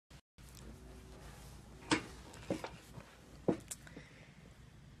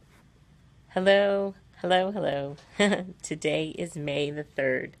Hello, hello, hello. Today is May the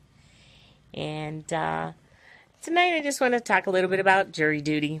 3rd, and tonight I just want to talk a little bit about jury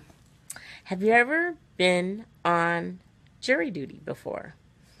duty. Have you ever been on jury duty before?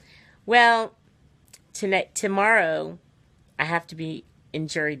 Well, tomorrow, I have to be in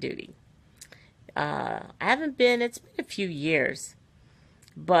jury duty. I haven't been, it's been a few years,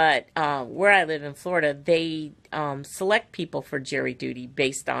 but where I live in Florida, they select people for jury duty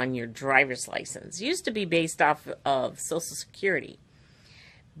based on your driver's license. It used to be based off of Social Security,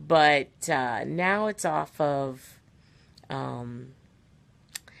 but now it's off of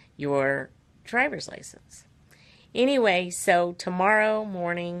your driver's license. Anyway, so tomorrow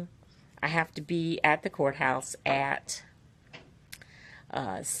morning, I have to be at the courthouse at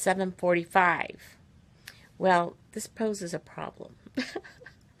 7:45. Well, this poses a problem.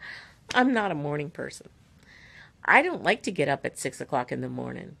 I'm not a morning person. I don't like to get up at 6 o'clock in the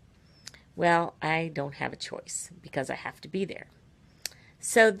morning. Well, I don't have a choice because I have to be there.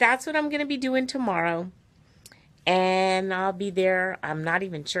 So that's what I'm going to be doing tomorrow. And I'll be there. I'm not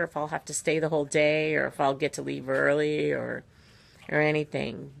even sure if I'll have to stay the whole day or if I'll get to leave early or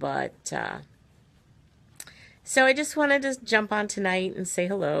anything. But so I just wanted to jump on tonight and say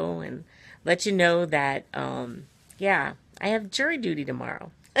hello and let you know that, yeah, I have jury duty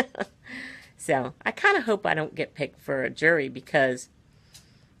tomorrow. So I kind of hope I don't get picked for a jury because,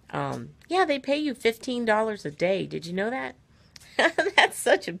 yeah, they pay you $15 a day. Did you know that? That's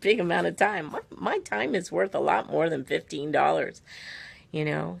such a big amount of time. My time is worth a lot more than $15, you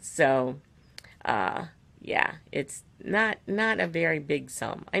know. So, yeah, it's not a very big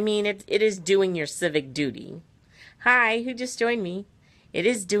sum. I mean, it is doing your civic duty. Hi, who just joined me? It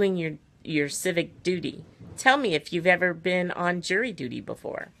is doing your civic duty. Tell me if you've ever been on jury duty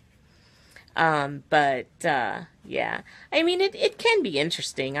before. But yeah, I mean, it can be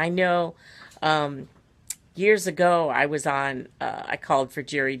interesting. I know, years ago I was on, I called for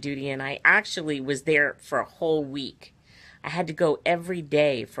jury duty and I actually was there for a whole week. I had to go every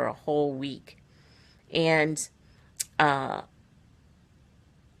day for a whole week. And,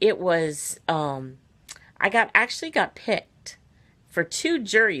 it was, actually got picked for two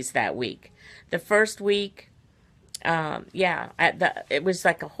juries that week. The first week, yeah, it was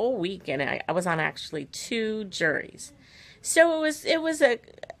like a whole week, and I was on actually two juries. So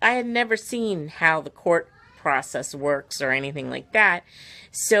I had never seen how the court process works or anything like that.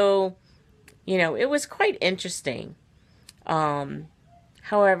 So, you know, it was quite interesting.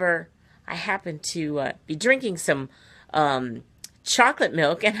 However, I happened to be drinking some chocolate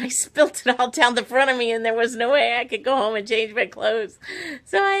milk and I spilt it all down the front of me and there was no way I could go home and change my clothes.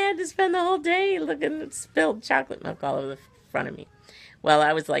 So I had to spend the whole day looking at spilled chocolate milk all over the front of me. Well,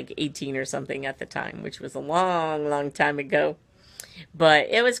 I was like 18 or something at the time, which was a long, long time ago. But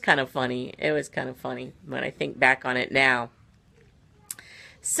it was kind of funny. It was kind of funny when I think back on it now.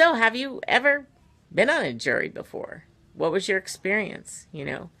 So have you ever been on a jury before? What was your experience, you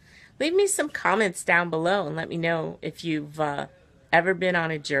know? Leave me some comments down below and let me know if you've ever been on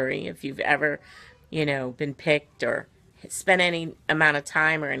a jury, if you've ever, you know, been picked or spent any amount of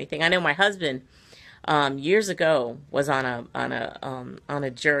time or anything. I know my husband years ago was on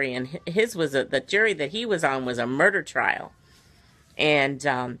a jury, and his was the jury that he was on was a murder trial, and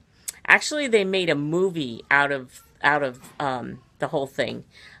actually they made a movie out of the whole thing,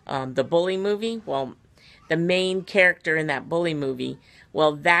 the Bully movie. Well, the main character in that Bully movie,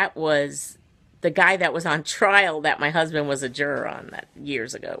 well, that was the guy that was on trial that my husband was a juror on that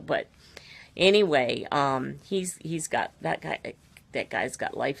years ago. But anyway, he's got that guy's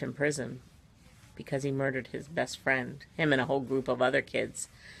got life in prison because he murdered his best friend, him and a whole group of other kids.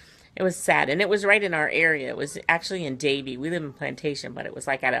 It was sad, and it was right in our area. It was actually in Davie. We live in Plantation, but it was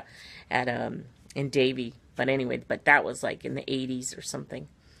like in Davie. But anyway, but that was like in the 80s or something.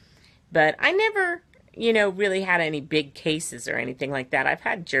 But I never, you know, really had any big cases or anything like that. I've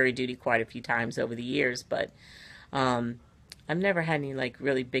had jury duty quite a few times over the years, but I've never had any like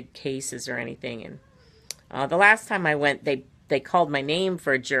really big cases or anything. And the last time I went, they called my name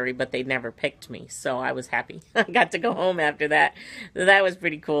for a jury, but they never picked me, so I was happy. I got to go home after that. So that was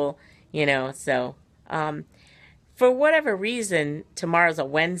pretty cool, you know. So for whatever reason, tomorrow's a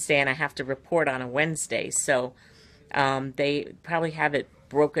Wednesday, and I have to report on a Wednesday. So they probably have it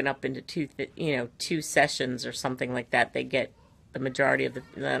broken up into two sessions or something like that. They get the majority of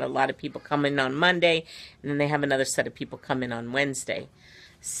a lot of people come in on Monday, and then they have another set of people come in on Wednesday.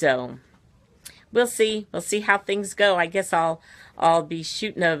 So we'll see. We'll see how things go. I guess I'll be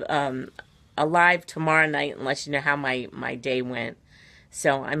shooting a live tomorrow night and let you know how my day went.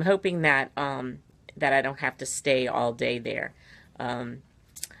 So I'm hoping that that I don't have to stay all day there.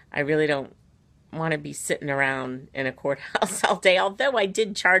 I really don't want to be sitting around in a courthouse all day. Although I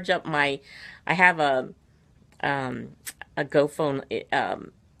did charge up I have a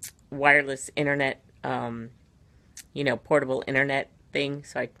GoPhone wireless internet, portable internet thing.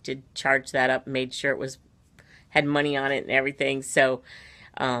 So I did charge that up, made sure it had money on it and everything. So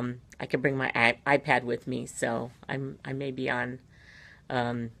I could bring my iPad with me. So I may be on.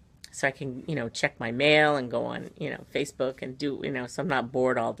 So I can, check my mail and go on, Facebook and do, so I'm not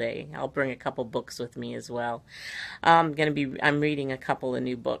bored all day. I'll bring a couple books with me as well. I'm reading a couple of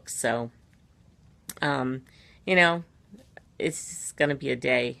new books. So, it's going to be a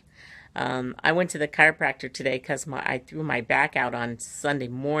day. I went to the chiropractor today because I threw my back out on Sunday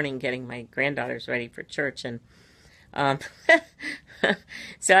morning getting my granddaughters ready for church. And,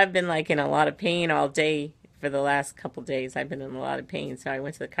 so I've been like in a lot of pain all day. For the last couple days, I've been in a lot of pain, so I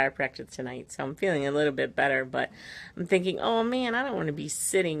went to the chiropractor tonight. So I'm feeling a little bit better, but I'm thinking, oh man, I don't want to be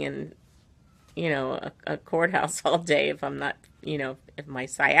sitting in, a courthouse all day if I'm not, if my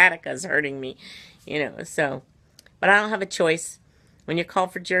sciatica is hurting me, So, but I don't have a choice. When you're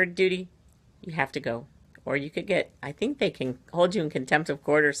called for jury duty, you have to go, or you could I think they can hold you in contempt of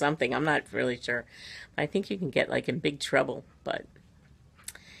court or something. I'm not really sure, but I think you can get like in big trouble, but.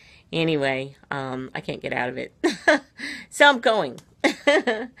 Anyway, I can't get out of it. So I'm going.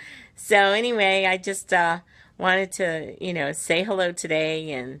 So anyway, I just wanted to, say hello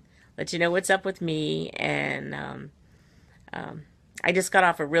today and let you know what's up with me. And I just got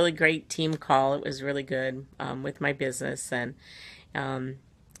off a really great team call. It was really good with my business. And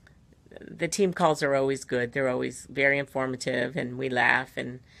the team calls are always good. They're always very informative, and we laugh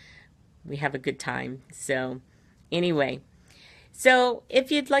and we have a good time. So anyway. So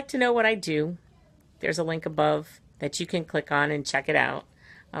if you'd like to know what I do, there's a link above that you can click on and check it out.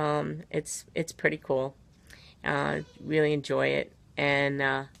 It's pretty cool. Really enjoy it.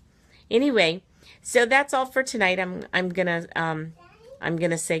 And anyway, so that's all for tonight. I'm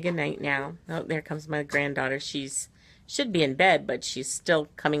gonna say goodnight now. Oh, there comes my granddaughter. Should be in bed, but she's still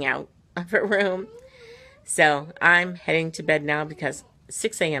coming out of her room. So I'm heading to bed now because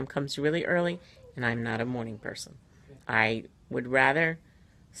 6 a.m. comes really early, and I'm not a morning person. I would rather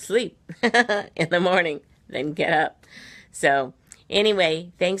sleep in the morning than get up. So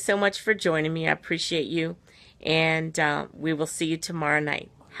anyway, thanks so much for joining me. I appreciate you. And we will see you tomorrow night.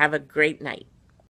 Have a great night.